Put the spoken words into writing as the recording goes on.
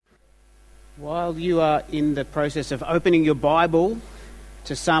While you are in the process of opening your Bible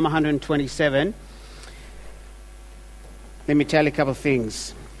to Psalm 127, let me tell you a couple of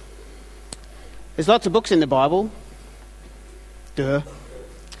things. There's lots of books in the Bible. Duh.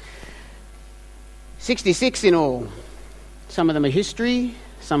 66 in all. Some of them are history,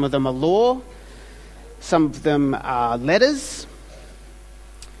 some of them are law, some of them are letters.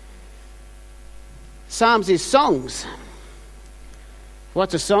 Psalms is songs.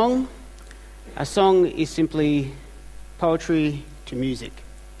 What's a song? A song is simply poetry to music.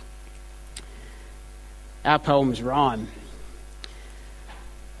 Our poems rhyme.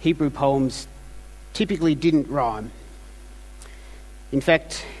 Hebrew poems typically didn't rhyme. In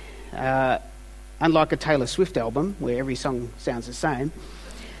fact, unlike a Taylor Swift album, where every song sounds the same,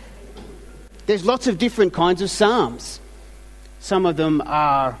 there's lots of different kinds of psalms. Some of them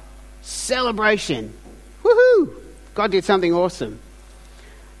are celebration. Woohoo! God did something awesome.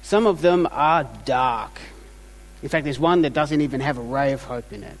 Some of them are dark. In fact, there's one that doesn't even have a ray of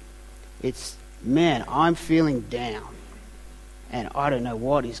hope in it. It's, man, I'm feeling down, and I don't know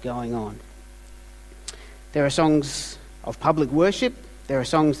what is going on. There are songs of public worship. There are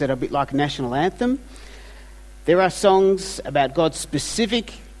songs that are a bit like a national anthem. There are songs about God's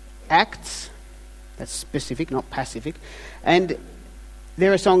specific acts. That's specific, not pacific. And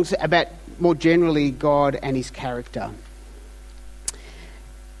there are songs about, more generally, God and his character.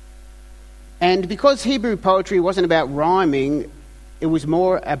 And because Hebrew poetry wasn't about rhyming, it was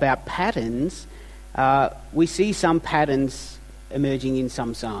more about patterns, we see some patterns emerging in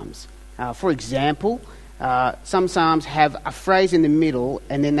some psalms. For example, some psalms have a phrase in the middle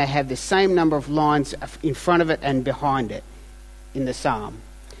and then they have the same number of lines in front of it and behind it in the psalm.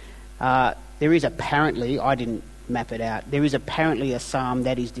 There is apparently, I didn't map it out, there is apparently a psalm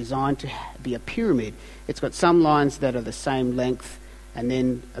that is designed to be a pyramid. It's got some lines that are the same length and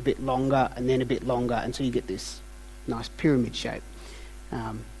then a bit longer and then a bit longer, and so you get this nice pyramid shape.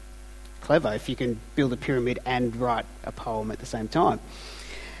 Clever if you can build a pyramid and write a poem at the same time.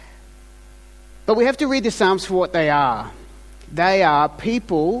 But we have to read the Psalms for what they are. They are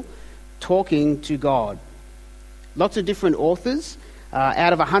people talking to God. Lots of different authors.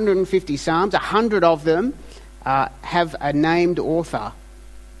 Out of 150 Psalms, 100 of them have a named author.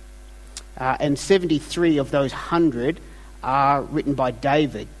 And 73 of those 100 are written by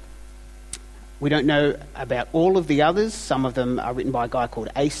David. We don't know about all of the others. Some of them are written by a guy called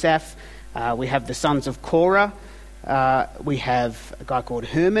Asaph. We have the sons of Korah. We have a guy called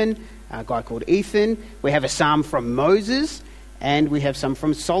Herman, a guy called Ethan. We have a psalm from Moses, and we have some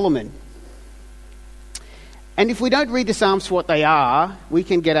from Solomon. And if we don't read the Psalms for what they are, we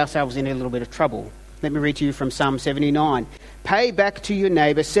can get ourselves in a little bit of trouble. Let me read to you from Psalm 79. Pay back to your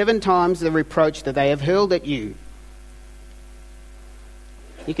neighbour 7 times the reproach that they have hurled at you.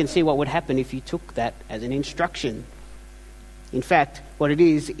 You can see what would happen if you took that as an instruction. In fact, what it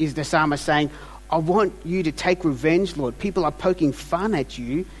is the psalmist saying, I want you to take revenge, Lord. People are poking fun at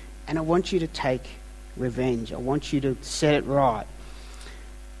you, and I want you to take revenge. I want you to set it right.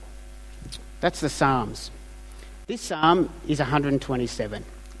 That's the Psalms. This psalm is 127.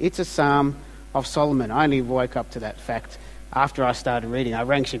 It's a psalm of Solomon. I only woke up to that fact after I started reading. I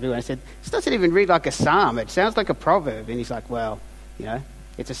rang Shabu and I said, this doesn't even read like a psalm. It sounds like a proverb. And he's like, well, you know,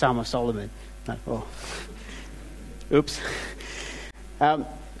 it's a psalm of Solomon. Like, oh, oops. And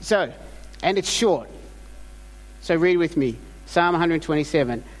it's short. So read with me. Psalm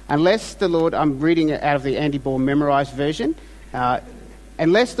 127. Unless the Lord, I'm reading it out of the Andy Ball memorized version.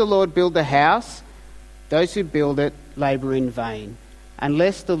 Unless the Lord build the house, those who build it labour in vain.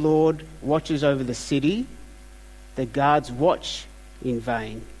 Unless the Lord watches over the city, the guards watch in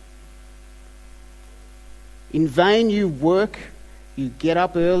vain. In vain you work, you get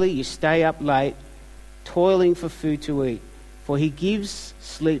up early, you stay up late, toiling for food to eat, for he gives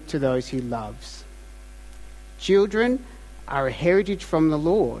sleep to those he loves. Children are a heritage from the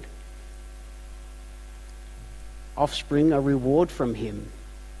Lord. Offspring a reward from him.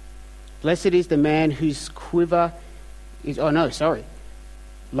 Blessed is the man whose quiver is,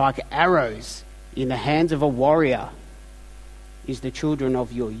 like arrows in the hands of a warrior is the children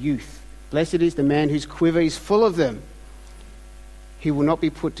of your youth. Blessed is the man whose quiver is full of them. He will not be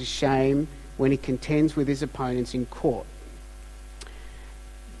put to shame when he contends with his opponents in court.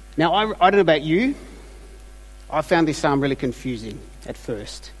 Now, I don't know about you. I found this psalm really confusing at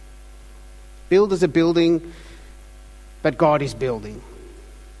first. Builders are building, but God is building.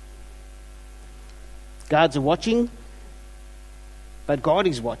 Guards are watching, but God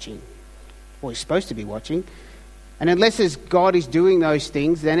is watching. Or he's supposed to be watching. And unless God is doing those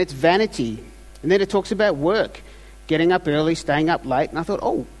things, then it's vanity. And then it talks about work. Getting up early, staying up late. And I thought,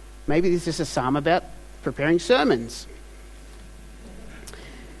 maybe this is a psalm about preparing sermons.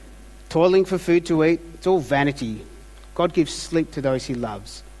 Toiling for food to eat, it's all vanity. God gives sleep to those he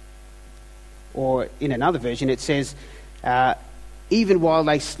loves. Or in another version it says, even while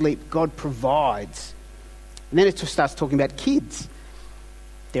they sleep, God provides. And then it just starts talking about kids.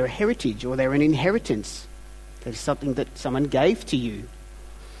 They're a heritage or they're an inheritance. That is something that someone gave to you.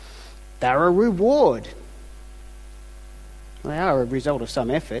 They're a reward. They are a result of some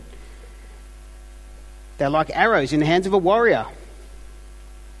effort. They're like arrows in the hands of a warrior.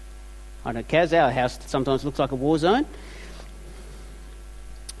 I know, Kaz, our house sometimes looks like a war zone.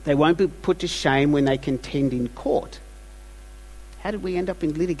 They won't be put to shame when they contend in court. How did we end up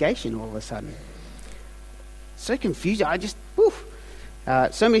in litigation all of a sudden? So confusing.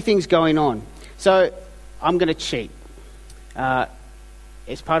 So many things going on. So I'm going to cheat.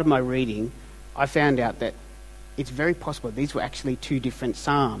 As part of my reading, I found out that it's very possible these were actually two different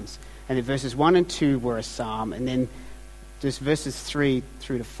psalms. And the verses 1 and 2 were a psalm, and then just verses 3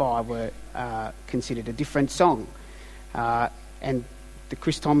 through to 5 were considered a different song. And the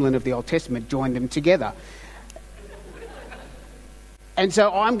Chris Tomlin of the Old Testament joined them together. And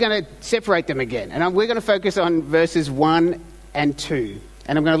so I'm going to separate them again. And we're going to focus on verses 1 and 2.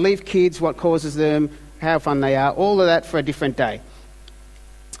 And I'm going to leave kids, what causes them, how fun they are, all of that for a different day.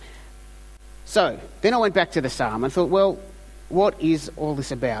 So then I went back to the psalm and thought, well, what is all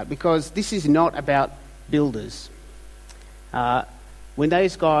this about? Because this is not about builders. When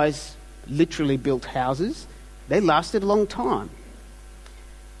those guys literally built houses, they lasted a long time.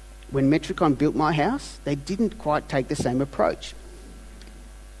 When Metricon built my house, they didn't quite take the same approach.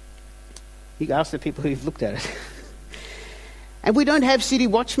 You can ask the people who've looked at it. And we don't have city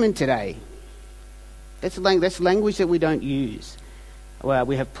watchmen today. That's language that we don't use. Well,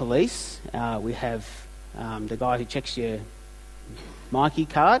 we have police. We have the guy who checks your Mikey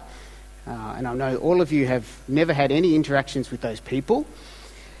card. And I know all of you have never had any interactions with those people.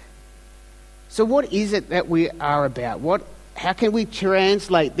 So what is it that we are about? How can we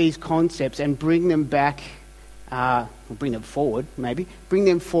translate these concepts and bring them back, or bring them forward maybe, bring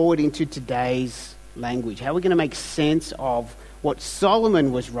them forward into today's language? How are we going to make sense of what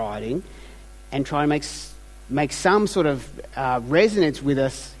Solomon was writing and try and make some sort of resonance with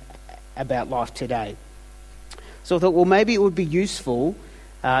us about life today? So I thought, well, maybe it would be useful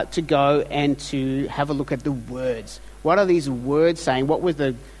to go and to have a look at the words. What are these words saying? What was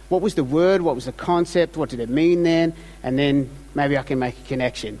the word? What was the concept? What did it mean then? And then maybe I can make a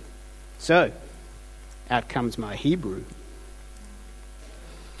connection. So, out comes my Hebrew.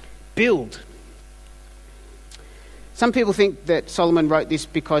 Build. Some people think that Solomon wrote this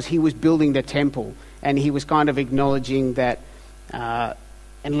because he was building the temple, and he was kind of acknowledging that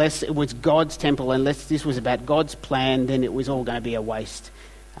unless it was God's temple, unless this was about God's plan, then it was all going to be a waste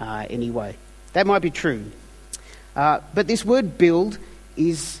anyway. That might be true. But this word build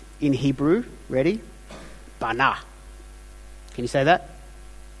is in Hebrew, ready? Bana. Can you say that?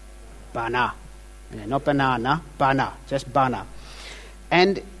 Bana. Not banana, bana, just bana.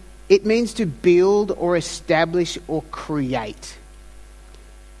 And it means to build or establish or create.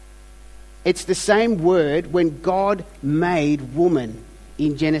 It's the same word when God made woman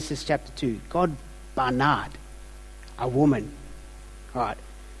in Genesis chapter 2. God banad, a woman. All right.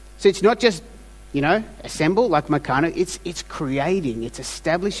 So it's not just, assemble like Meccano. It's creating, it's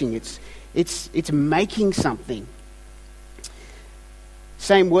establishing, it's making something.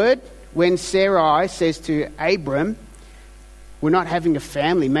 Same word when Sarai says to Abram, we're not having a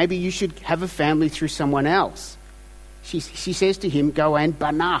family. Maybe you should have a family through someone else. She says to him, go and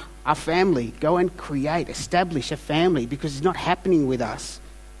bana, a family. Go and create, establish a family because it's not happening with us.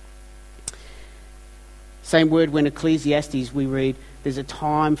 Same word when Ecclesiastes we read, there's a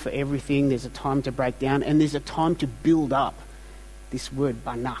time for everything, there's a time to break down, and there's a time to build up. This word,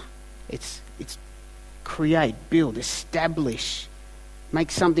 bana, it's create, build, establish, make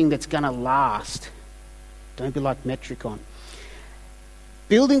something that's going to last. Don't be like Metricon.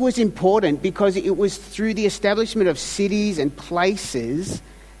 Building was important because it was through the establishment of cities and places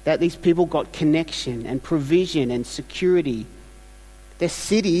that these people got connection and provision and security. Their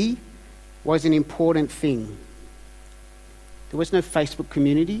city was an important thing. There was no Facebook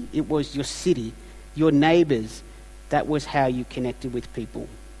community. It was your city, your neighbours. That was how you connected with people.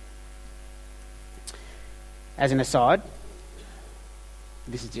 As an aside,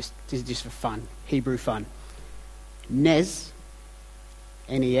 this is just for fun, Hebrew fun. Nez,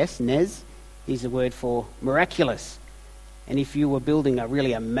 N-E-S, Nez, is the word for miraculous. And if you were building a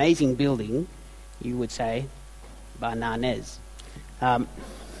really amazing building, you would say, Bananez. The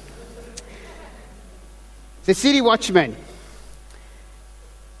city watchman.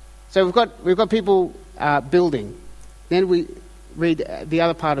 So we've got people building. Then we read the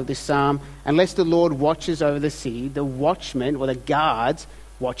other part of this psalm. Unless the Lord watches over the city, the watchmen or the guards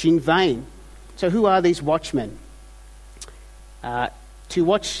watch in vain. So who are these watchmen? To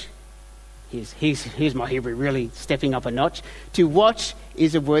watch, here's my Hebrew really stepping up a notch. To watch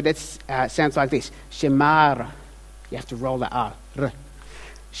is a word that sounds like this. Shemar. You have to roll the R.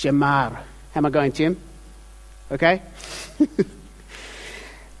 Shemar. How am I going, Tim? Okay?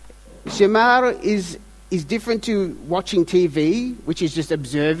 Shemar is different to watching TV, which is just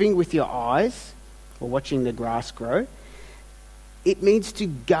observing with your eyes, or watching the grass grow. It means to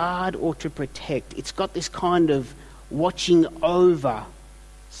guard or to protect. It's got this kind of watching over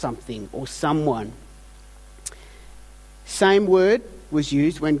something or someone. Same word was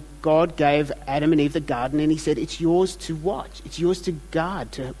used when God gave Adam and Eve the garden, and he said, it's yours to watch. It's yours to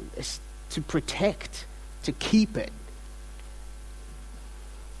guard, to protect, to keep it.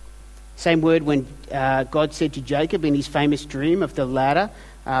 Same word when God said to Jacob in his famous dream of the ladder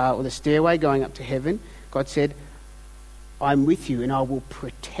or the stairway going up to heaven, God said, I'm with you and I will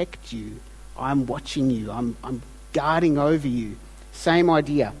protect you. I'm watching you. I'm guarding over you. Same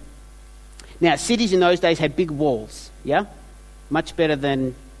idea. Now, cities in those days had big walls, yeah? Much better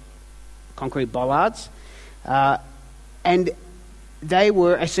than concrete bollards. And they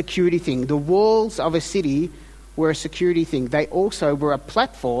were a security thing. The walls of a city were a security thing. They also were a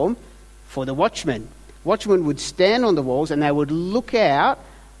platform for the watchmen. Watchmen would stand on the walls and they would look out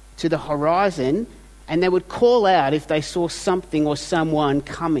to the horizon and they would call out if they saw something or someone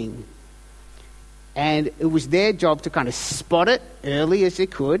coming. And it was their job to kind of spot it early as they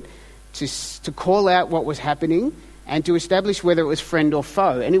could, to call out what was happening and to establish whether it was friend or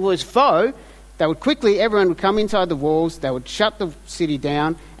foe. And if it was foe, they would quickly, everyone would come inside the walls, they would shut the city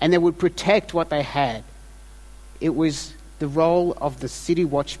down and they would protect what they had. It was the role of the city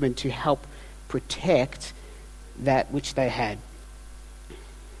watchman to help protect that which they had.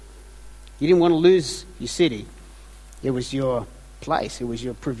 You didn't want to lose your city. It was your place. It was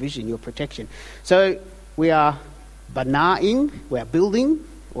your provision, your protection. So we are bana'ing, we are building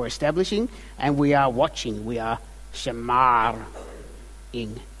or establishing, and we are watching. We are shemaring.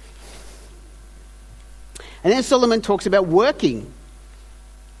 And then Solomon talks about working.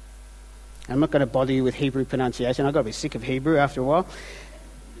 I'm not going to bother you with Hebrew pronunciation. I've got to be sick of Hebrew after a while.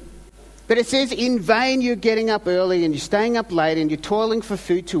 But it says, in vain you're getting up early and you're staying up late and you're toiling for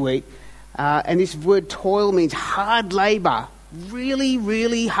food to eat. And this word toil means hard labour. Really,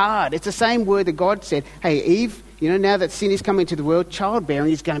 really hard. It's the same word that God said, hey, Eve, now that sin is coming into the world,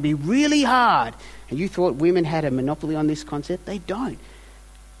 childbearing is going to be really hard. And you thought women had a monopoly on this concept? They don't.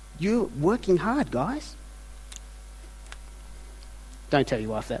 You're working hard, guys. Don't tell your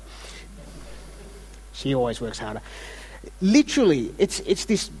wife that. She always works harder. Literally, it's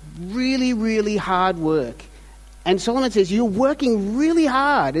this really, really hard work. And Solomon says, you're working really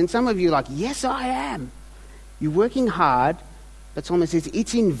hard. And some of you are like, yes, I am. You're working hard, but Solomon says,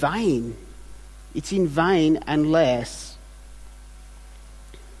 it's in vain. It's in vain unless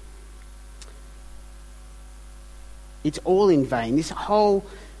it's all in vain. This whole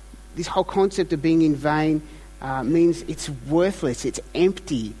concept of being in vain means it's worthless, it's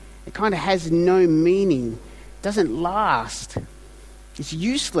empty. It kind of has no meaning. It doesn't last. It's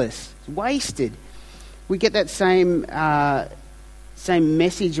useless. It's wasted. We get that same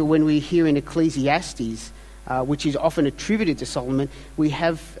message when we hear in Ecclesiastes, which is often attributed to Solomon. We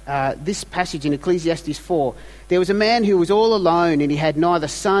have this passage in Ecclesiastes 4. There was a man who was all alone and he had neither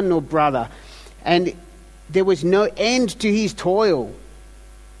son nor brother. And there was no end to his toil.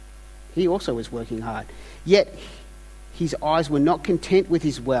 He also was working hard. Yet his eyes were not content with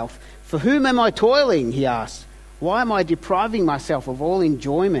his wealth. For whom am I toiling, he asked. Why am I depriving myself of all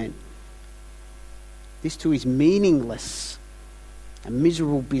enjoyment? This too is meaningless, a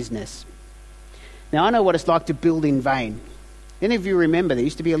miserable business. Now, I know what it's like to build in vain. Any of you remember there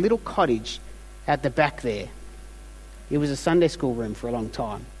used to be a little cottage at the back there. It was a Sunday school room for a long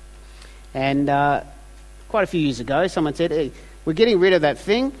time. And quite a few years ago, someone said, hey, we're getting rid of that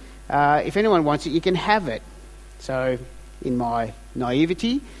thing. If anyone wants it, you can have it. So in my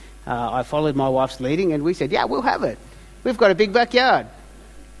naivety, I followed my wife's leading and we said, yeah, we'll have it. We've got a big backyard.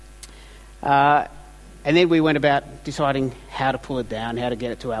 And then we went about deciding how to pull it down, how to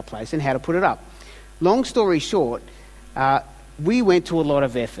get it to our place and how to put it up. Long story short, we went to a lot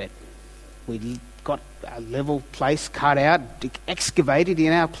of effort. We got a level place cut out, excavated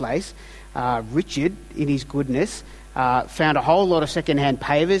in our place. Richard, in his goodness, found a whole lot of second-hand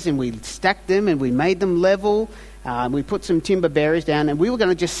pavers and we stacked them and we made them level. We put some timber barriers down and we were going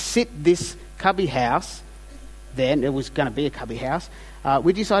to just sit this cubby house, then it was going to be a cubby house,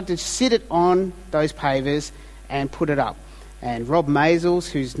 we decided to sit it on those pavers and put it up. And Rob Maisels,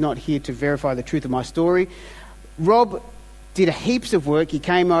 who's not here to verify the truth of my story, Rob did heaps of work. He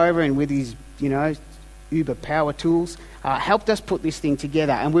came over and with his, Uber power tools, helped us put this thing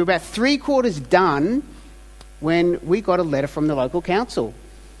together. And we were about 3/4 done when we got a letter from the local council.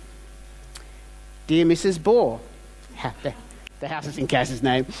 Dear Mrs. Bohr, the house is in Cass's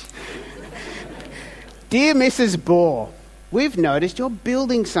name. Dear Mrs. Bohr, we've noticed you're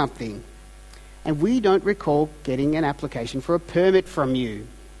building something and we don't recall getting an application for a permit from you.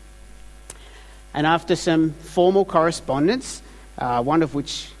 And after some formal correspondence, one of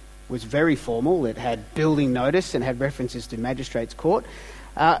which was very formal, it had building notice and had references to magistrates' court,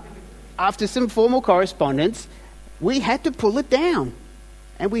 after some formal correspondence, we had to pull it down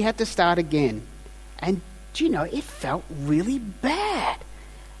and we had to start again. And do you know, it felt really bad.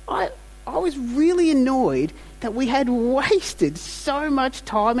 I was really annoyed that we had wasted so much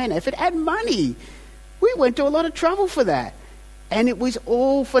time and effort and money. We went to a lot of trouble for that. And it was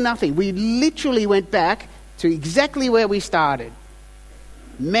all for nothing. We literally went back to exactly where we started.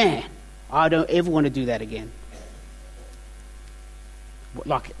 Man, I don't ever want to do that again.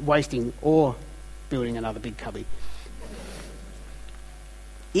 Like wasting or building another big cubby.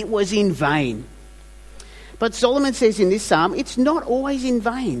 It was in vain. But Solomon says in this psalm, it's not always in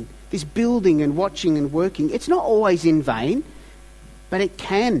vain. This building and watching and working, it's not always in vain, but it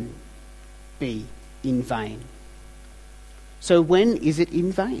can be in vain. So when is it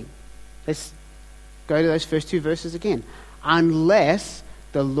in vain? Let's go to those first 2 verses again. Unless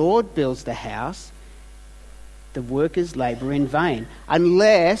the Lord builds the house, the workers labour in vain.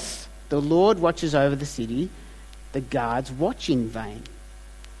 Unless the Lord watches over the city, the guards watch in vain.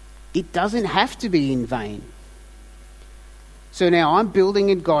 It doesn't have to be in vain. So now I'm building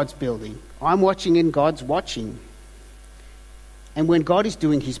in God's building. I'm watching in God's watching. And when God is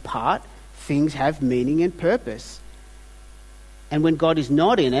doing his part, things have meaning and purpose. And when God is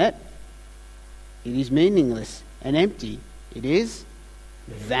not in it, it is meaningless and empty. It is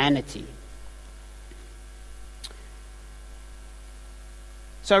vanity.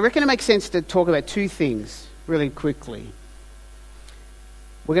 So I reckon it makes sense to talk about 2 things really quickly.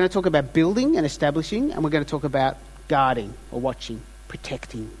 We're going to talk about building and establishing, and we're going to talk about guarding or watching,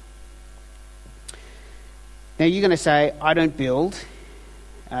 protecting. Now you're going to say, I don't build.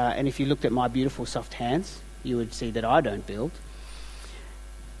 And if you looked at my beautiful soft hands, you would see that I don't build.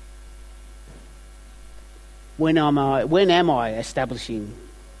 When am I establishing?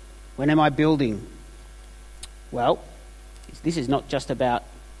 When am I building? Well, this is not just about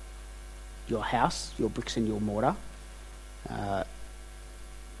your house, your bricks and your mortar.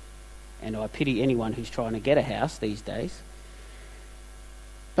 And I pity anyone who's trying to get a house these days.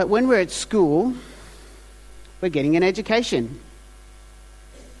 But when we're at school, we're getting an education.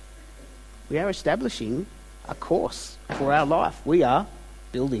 We are establishing a course for our life. We are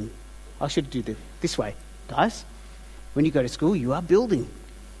building. I should do this way. Guys, when you go to school, you are building.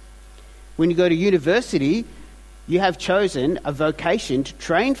 When you go to university, you have chosen a vocation to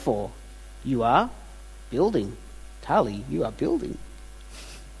train for. You are building. Tali, you are building.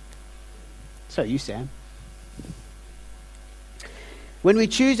 So you, Sam. When we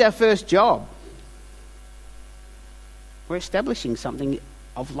choose our first job, we're establishing something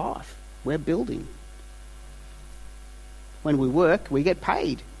of life. We're building. When we work, we get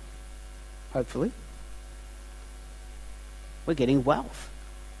paid. Hopefully. We're getting wealth.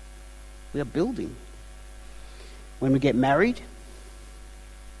 We are building. When we get married,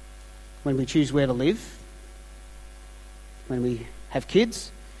 when we choose where to live, when we have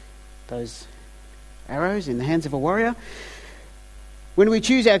kids, those arrows in the hands of a warrior, when we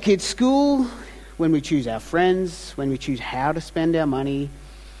choose our kids' school, when we choose our friends, when we choose how to spend our money,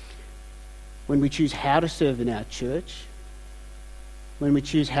 when we choose how to serve in our church, when we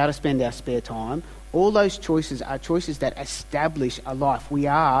choose how to spend our spare time, all those choices are choices that establish a life. We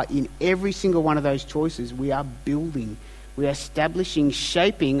are, in every single one of those choices, we are building. We are establishing,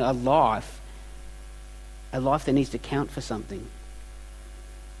 shaping a life that needs to count for something.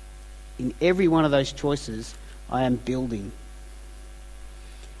 In every one of those choices, I am building.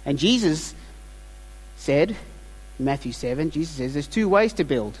 And Jesus said, in Matthew 7, Jesus says there's 2 ways to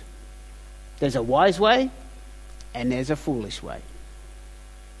build. There's a wise way and there's a foolish way.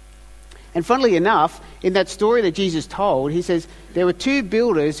 And funnily enough, in that story that Jesus told, he says there were 2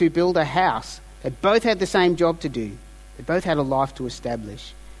 builders who built a house. They both had the same job to do. They both had a life to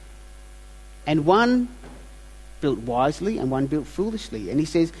establish. And one built wisely and one built foolishly. And he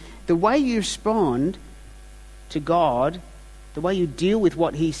says the way you respond to God, the way you deal with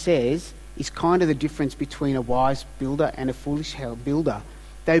what he says, is kind of the difference between a wise builder and a foolish builder.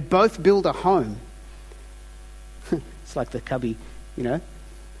 They both build a home. It's like the cubby,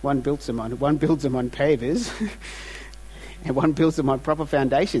 one builds them on pavers and one builds them on proper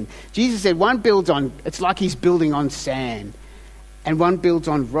foundation. Jesus said it's like he's building on sand, and one builds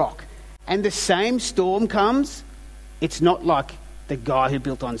on rock. And the same storm comes. It's not like the guy who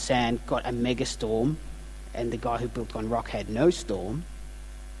built on sand got a mega storm and the guy who built on rock had no storm.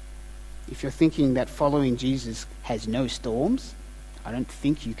 If you're thinking that following Jesus has no storms, I don't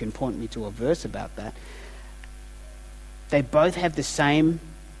think you can point me to a verse about that. They both have the same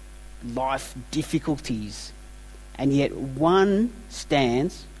life difficulties, and yet one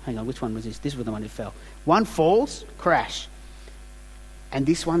stands. Hang on, which one was this? This was the one that fell. One falls, crash, and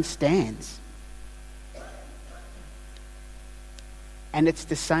this one stands. And it's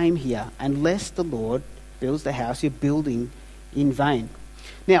the same here. Unless the Lord builds the house, you're building in vain.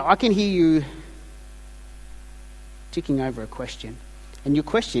 Now, I can hear you ticking over a question. And your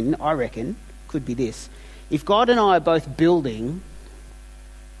question, I reckon, could be this. If God and I are both building,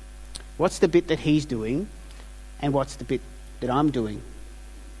 what's the bit that he's doing and what's the bit that I'm doing?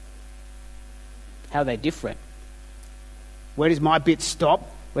 How are they different? Where does my bit stop?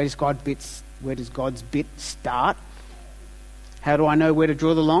 Where does God's bit start? How do I know where to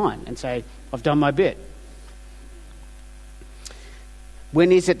draw the line and say, I've done my bit?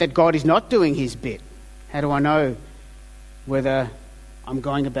 When is it that God is not doing his bit? How do I know whether I'm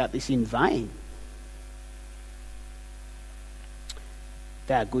going about this in vain?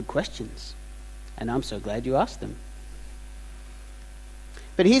 They are good questions, and I'm so glad you asked them.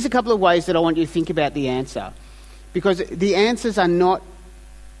 But here's a couple of ways that I want you to think about the answer, because the answers are not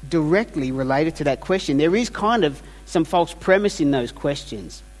directly related to that question. There is kind of some false premise in those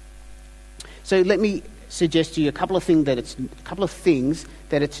questions. So let me suggest to you a couple of things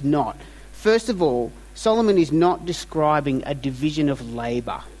that it's not. First of all, Solomon is not describing a division of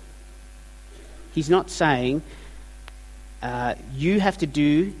labour. He's not saying you have to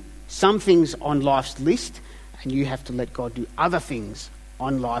do some things on life's list and you have to let God do other things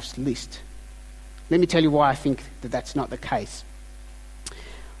on life's list. Let me tell you why I think that that's not the case.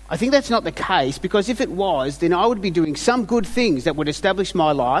 I think that's not the case because if it was, then I would be doing some good things that would establish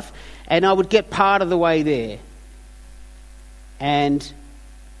my life and I would get part of the way there. And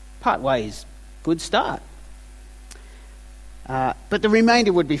part way is good start. But the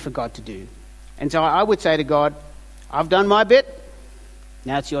remainder would be for God to do. And so I would say to God, I've done my bit,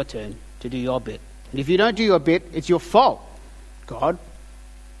 now it's your turn to do your bit. And if you don't do your bit, it's your fault, God,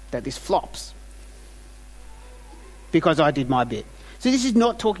 that this flops. Because I did my bit. So this is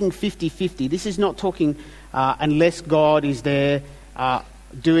not talking 50-50. This is not talking unless God is there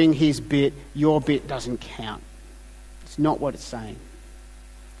doing his bit, your bit doesn't count. It's not what it's saying.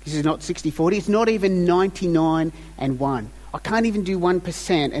 This is not 60-40. It's not even 99 and 1. I can't even do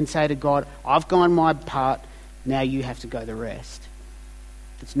 1% and say to God, I've gone my part, now you have to go the rest.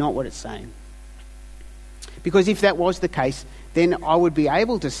 It's not what it's saying. Because if that was the case, then I would be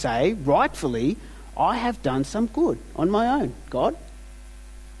able to say, rightfully, I have done some good on my own. God,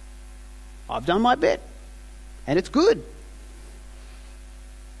 I've done my bit, and it's good.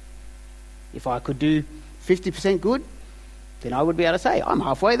 If I could do 50% good, then I would be able to say, I'm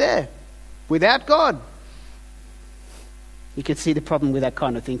halfway there, without God. You can see the problem with that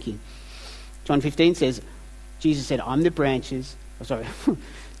kind of thinking. John 15 says, Jesus said, I'm the branches.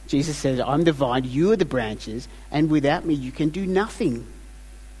 Jesus says, I'm the vine, you are the branches, and without me you can do nothing.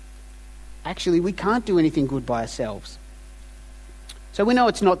 Actually, we can't do anything good by ourselves. So we know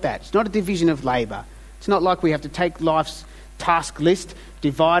it's not that. It's not a division of labour. It's not like we have to take life's task list,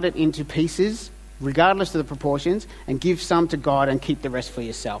 divide it into pieces, regardless of the proportions, and give some to God and keep the rest for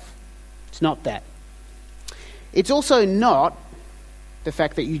yourself. It's not that. It's also not the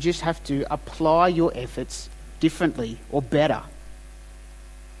fact that you just have to apply your efforts differently or better.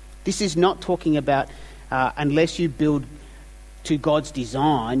 This is not talking about unless you build to God's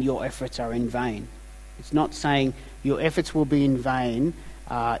design, your efforts are in vain. It's not saying your efforts will be in vain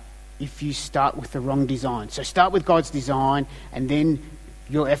if you start with the wrong design. So start with God's design and then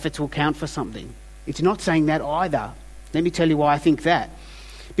your efforts will count for something. It's not saying that either. Let me tell you why I think that.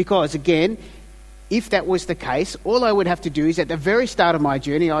 Because again, if that was the case, all I would have to do is at the very start of my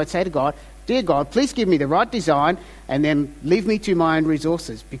journey, I would say to God, Dear God, please give me the right design and then leave me to my own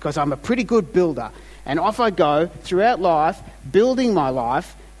resources because I'm a pretty good builder. And off I go throughout life, building my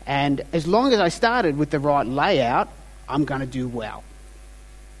life, and as long as I started with the right layout, I'm going to do well.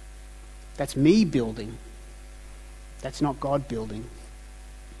 That's me building. That's not God building.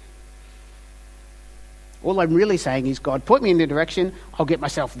 All I'm really saying is, God, point me in the direction, I'll get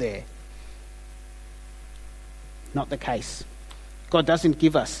myself there. not the case. God doesn't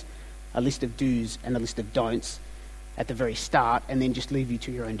give us a list of do's and a list of don'ts at the very start and then just leave you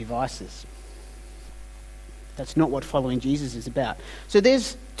to your own devices. That's not what following Jesus is about. So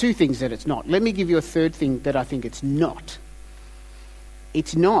there's two things that it's not. Let me give you a third thing that I think it's not.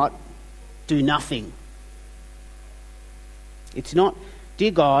 It's not do nothing. It's not,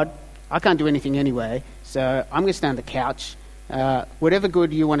 dear God, I can't do anything anyway, so I'm going to stay on the couch. Whatever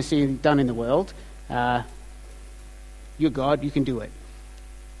good you want to see done in the world, you're God, you can do it.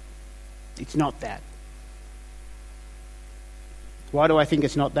 It's not that. Why do I think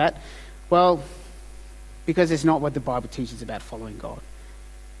it's not that? Well, because it's not what the Bible teaches about following God.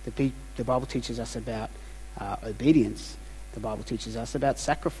 The Bible teaches us about obedience. The Bible teaches us about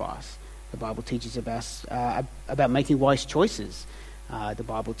sacrifice. The Bible teaches us about making wise choices. The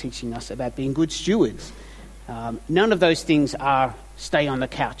Bible teaching us about being good stewards. None of those things are stay on the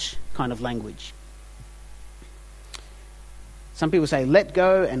couch kind of language. Some people say let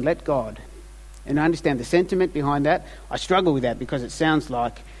go and let God. And I understand the sentiment behind that. I struggle with that because it sounds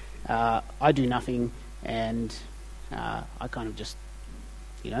like I do nothing and I kind of just,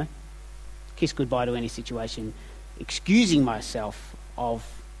 kiss goodbye to any situation, excusing myself of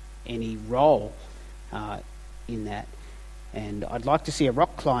any role in that. And I'd like to see a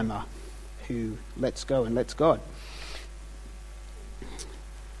rock climber who lets go and lets God.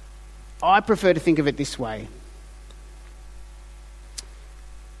 I prefer to think of it this way.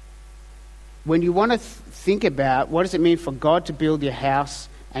 When you want to think about what does it mean for God to build your house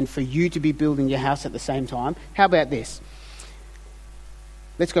and for you to be building your house at the same time, how about this?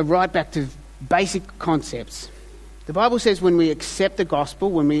 Let's go right back to basic concepts. The Bible says when we accept the gospel,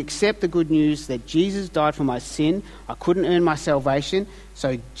 when we accept the good news that Jesus died for my sin, I couldn't earn my salvation,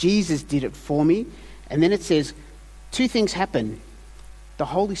 so Jesus did it for me. And then it says two things happen. The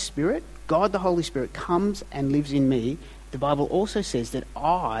Holy Spirit, God the Holy Spirit, comes and lives in me. The Bible also says that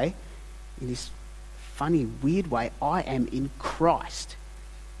I, in this funny, weird way, I am in Christ.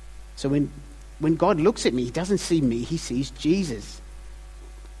 So when God looks at me, he doesn't see me, he sees Jesus.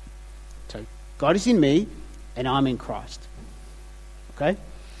 So God is in me and I'm in Christ. Okay?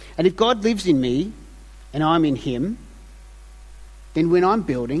 And if God lives in me and I'm in him, then when I'm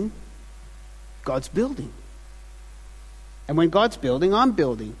building, God's building. And when God's building, I'm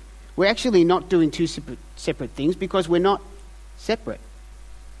building. We're actually not doing two separate things because we're not separate.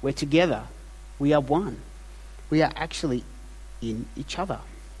 We're together. We are one. We are actually in each other.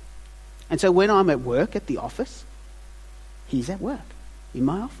 And so when I'm at work at the office, he's at work in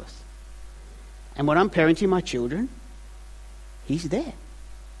my office. And when I'm parenting my children, he's there,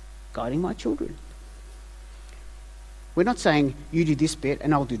 guiding my children. We're not saying, you do this bit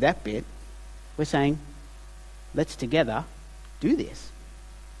and I'll do that bit. We're saying, let's together do this.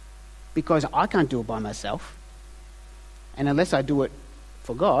 Because I can't do it by myself. And unless I do it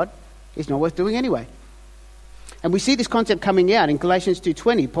for God, it's not worth doing anyway. And we see this concept coming out in Galatians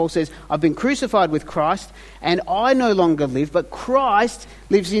 2:20. Paul says, I've been crucified with Christ, and I no longer live, but Christ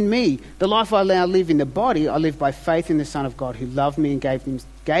lives in me. The life I now live in the body, I live by faith in the Son of God who loved me and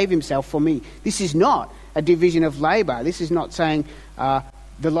gave himself for me. This is not a division of labour. This is not saying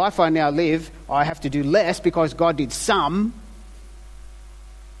the life I now live, I have to do less because God did some.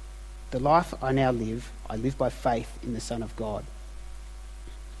 The life I now live, I live by faith in the Son of God.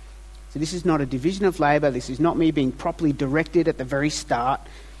 So this is not a division of labour. This is not me being properly directed at the very start.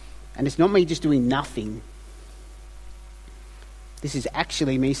 And it's not me just doing nothing. This is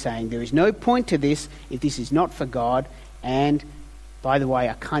actually me saying there is no point to this if this is not for God. And, by the way,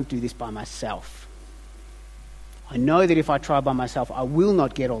 I can't do this by myself. I know that if I try by myself, I will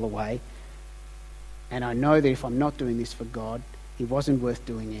not get all the way. And I know that if I'm not doing this for God, it wasn't worth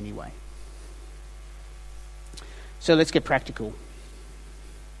doing anyway. So let's get practical.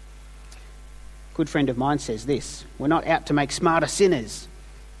 A good friend of mine says this: we're not out to make smarter sinners.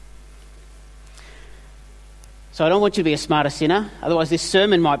 So I don't want you to be a smarter sinner, otherwise this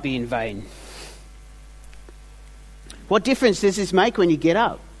sermon might be in vain. What difference does this make when you get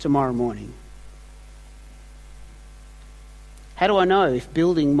up tomorrow morning? How do I know if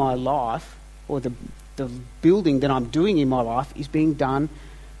building my life or the building that I'm doing in my life is being done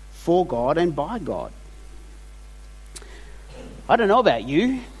for God and by God? I don't know about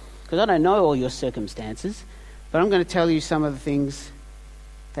you, because I don't know all your circumstances, but I'm going to tell you some of the things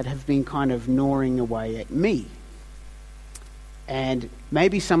that have been kind of gnawing away at me. And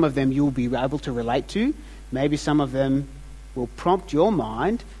maybe some of them you'll be able to relate to. Maybe some of them will prompt your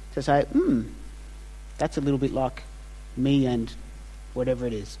mind to say, that's a little bit like me and whatever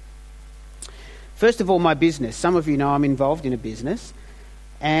it is. First of all, my business. Some of you know I'm involved in a business.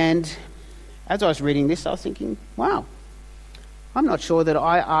 And as I was reading this, I was thinking, wow, I'm not sure that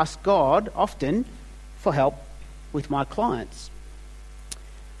I ask God often for help with my clients,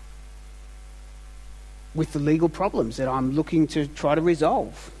 with the legal problems that I'm looking to try to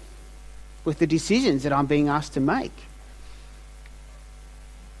resolve, with the decisions that I'm being asked to make,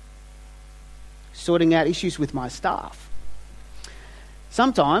 sorting out issues with my staff.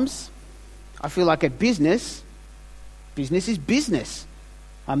 Sometimes I feel like at business is business.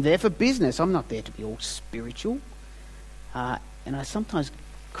 I'm there for business. I'm not there to be all spiritual. And I sometimes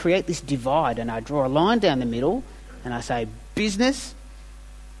create this divide, and I draw a line down the middle and I say business,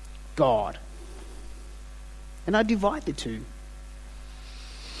 God. And I divide the two.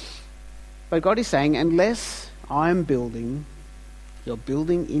 But God is saying, unless I'm building, you're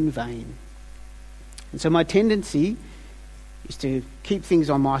building in vain. And so my tendency is to keep things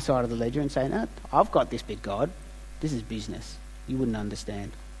on my side of the ledger and say, no, I've got this bit, God. This is business. You wouldn't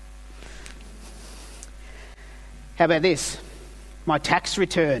understand. How about this? My tax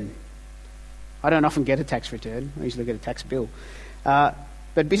return. I don't often get a tax return. I usually get a tax bill.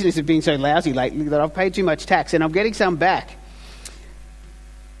 But business has been so lousy lately that I've paid too much tax and I'm getting some back.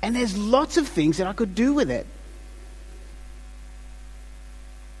 And there's lots of things that I could do with it.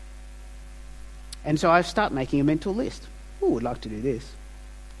 And so I start making a mental list. Oh, I'd like to do this.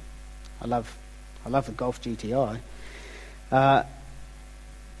 I love the Golf GTI. I'd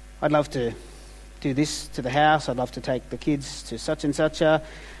love to do this to the house. I'd love to take the kids to such and such a.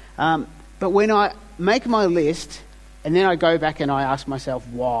 But when I make my list and then I go back and I ask myself,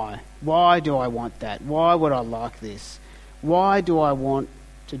 why? Why do I want that? Why would I like this? Why do I want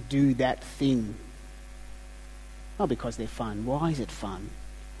to do that thing? Oh, because they're fun. Why is it fun?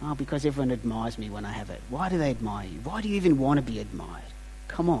 Oh, because everyone admires me when I have it. Why do they admire you? Why do you even want to be admired?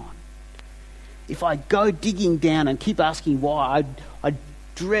 Come on. If I go digging down and keep asking why, I'd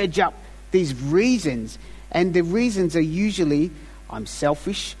dredge up these reasons. And the reasons are usually, I'm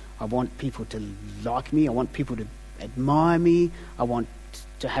selfish. I want people to like me. I want people to admire me. I want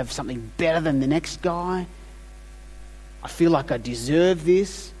to have something better than the next guy. I feel like I deserve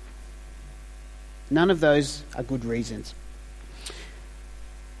this. None of those are good reasons.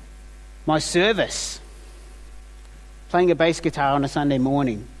 My service, playing a bass guitar on a Sunday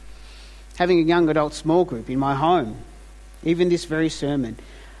morning, having a young adult small group in my home, even this very sermon.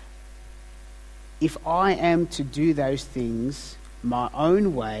 If I am to do those things my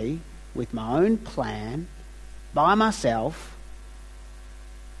own way, with my own plan, by myself,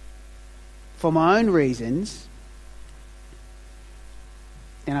 for my own reasons,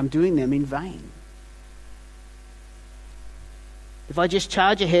 then I'm doing them in vain. If I just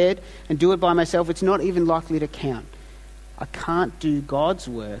charge ahead and do it by myself, it's not even likely to count. I can't do God's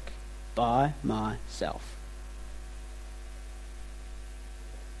work by myself.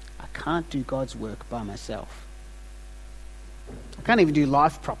 I can't do God's work by myself. I can't even do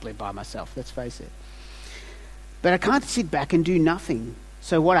life properly by myself, let's face it. But I can't sit back and do nothing.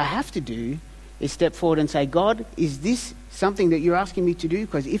 So what I have to do is step forward and say, God, is this something that you're asking me to do?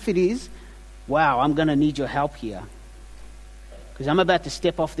 Because if it is, wow, I'm going to need your help here. Because I'm about to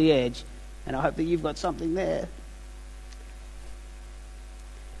step off the edge, and I hope that you've got something there.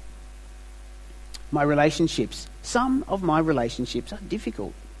 My relationships. Some of my relationships are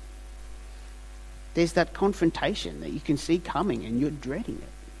difficult. There's that confrontation that you can see coming and you're dreading it.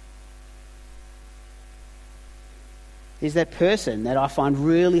 There's that person that I find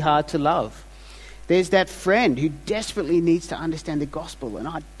really hard to love. There's that friend who desperately needs to understand the gospel and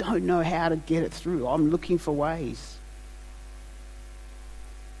I don't know how to get it through. I'm looking for ways.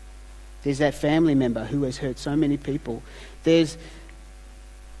 There's that family member who has hurt so many people. There's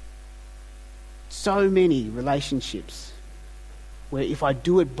so many relationships where if I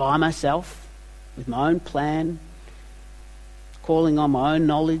do it by myself, with my own plan, calling on my own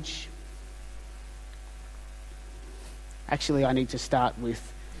knowledge, actually I need to start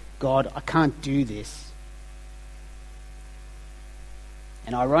with, God, I can't do this.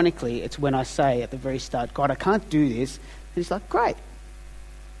 And ironically, it's when I say at the very start, God, I can't do this, and he's like, great.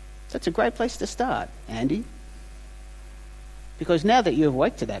 That's a great place to start, Andy. Because now that you've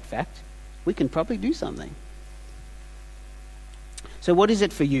awake to that fact, we can probably do something. So what is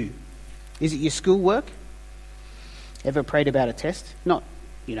it for you? Is it your schoolwork? Ever prayed about a test? Not,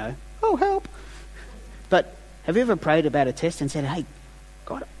 oh, help. But have you ever prayed about a test and said, hey,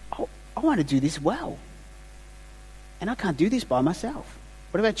 God, I want to do this well. And I can't do this by myself.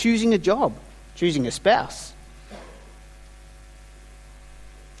 What about choosing a job? Choosing a spouse?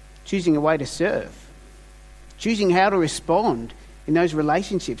 Choosing a way to serve? Choosing how to respond in those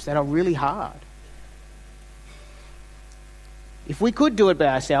relationships that are really hard? If we could do it by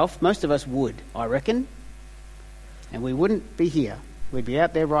ourselves, most of us would, I reckon. And we wouldn't be here. We'd be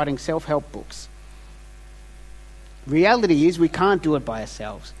out there writing self-help books. Reality is we can't do it by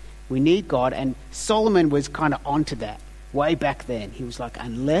ourselves. We need God, and Solomon was kind of onto that way back then. He was like,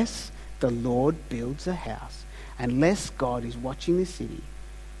 unless the Lord builds a house, unless God is watching the city,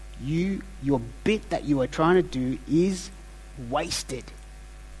 your bit that you are trying to do is wasted.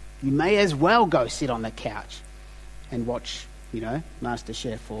 You may as well go sit on the couch and watch,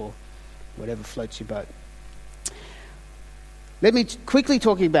 MasterChef or whatever floats your boat. Let me quickly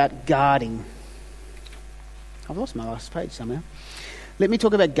talk about guarding. I've lost my last page somehow. Let me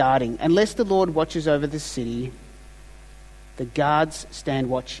talk about guarding. Unless the Lord watches over the city, the guards stand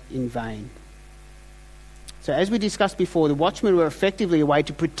watch in vain. So as we discussed before, the watchmen were effectively a way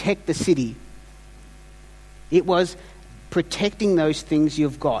to protect the city. It was protecting those things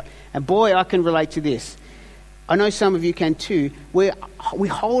you've got. And boy, I can relate to this. I know some of you can too. We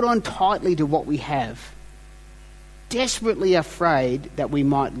hold on tightly to what we have, desperately afraid that we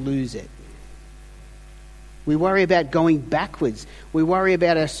might lose it. We worry about going backwards. We worry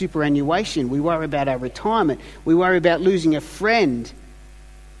about our superannuation. We worry about our retirement. We worry about losing a friend.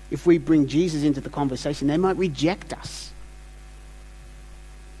 If we bring Jesus into the conversation, they might reject us.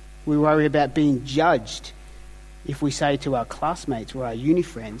 We worry about being judged if we say to our classmates or our uni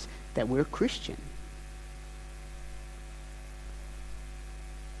friends that we're a Christian.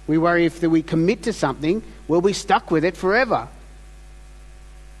 We worry if we commit to something, we'll be stuck with it forever.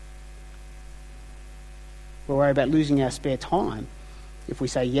 We worry about losing our spare time if we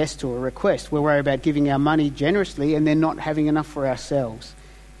say yes to a request. We worry about giving our money generously and then not having enough for ourselves.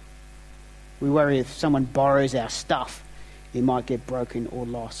 We worry if someone borrows our stuff, it might get broken or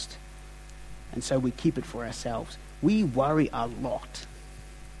lost. And so we keep it for ourselves. We worry a lot.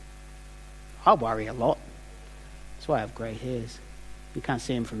 I worry a lot. That's why I have grey hairs. You can't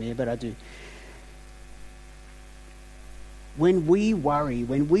see them from here, but I do. When we worry,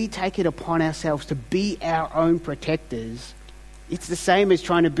 when we take it upon ourselves to be our own protectors, it's the same as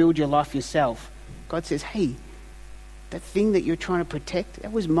trying to build your life yourself. God says, hey, that thing that you're trying to protect,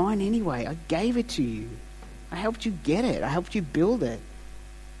 that was mine anyway. I gave it to you. I helped you get it. I helped you build it.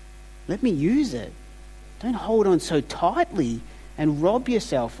 Let me use it. Don't hold on so tightly and rob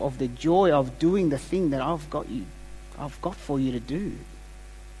yourself of the joy of doing the thing that I've got for you to do.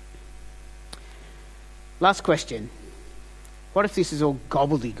 Last question. What if this is all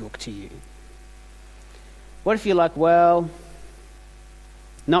gobbledygook to you? What if you're like, well,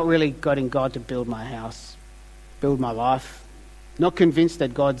 not really getting God to build my house, build my life, not convinced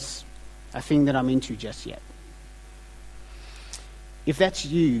that God's a thing that I'm into just yet? If that's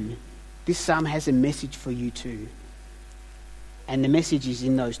you, this psalm has a message for you too. And the message is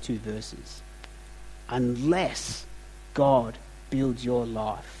in those two verses. Unless God builds your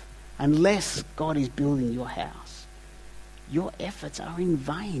life, unless God is building your house, your efforts are in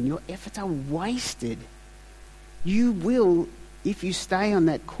vain. Your efforts are wasted. You will, if you stay on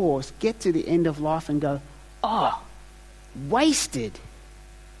that course, get to the end of life and go, wasted,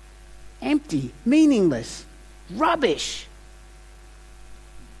 empty, meaningless, rubbish.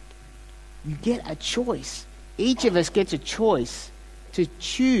 You get a choice. Each of us gets a choice to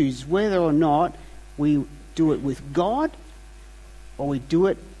choose whether or not we do it with God or we do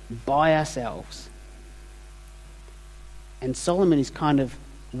it by ourselves. And Solomon is kind of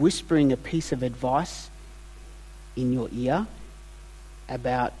whispering a piece of advice in your ear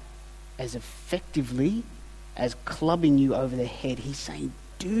about as effectively as clubbing you over the head. He's saying,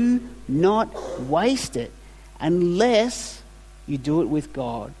 do not waste it unless you do it with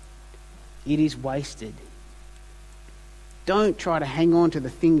God. It is wasted. Don't try to hang on to the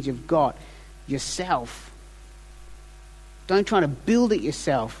things you've got yourself. Don't try to build it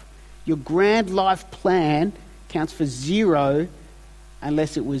yourself. Your grand life plan counts for zero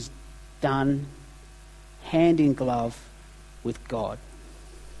unless it was done hand in glove with God.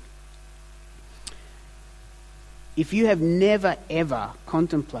 If you have never ever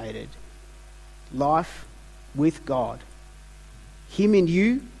contemplated life with God, Him in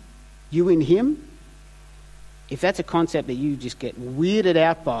you, you in Him, if that's a concept that you just get weirded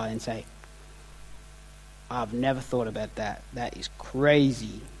out by and say, I've never thought about that. That is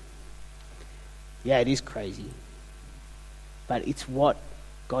crazy. Yeah, it is crazy. But it's what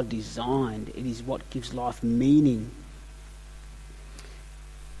God designed. It is what gives life meaning.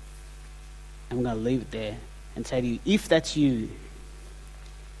 I'm going to leave it there and say to you, if that's you,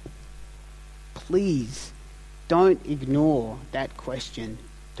 please don't ignore that question.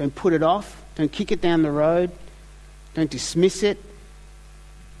 Don't put it off. Don't kick it down the road. Don't dismiss it.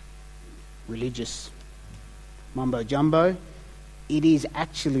 Religious mumbo jumbo. it is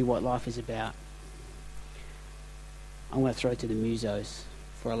actually what life is about. I'm going to throw it to the musos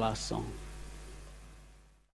for a last song.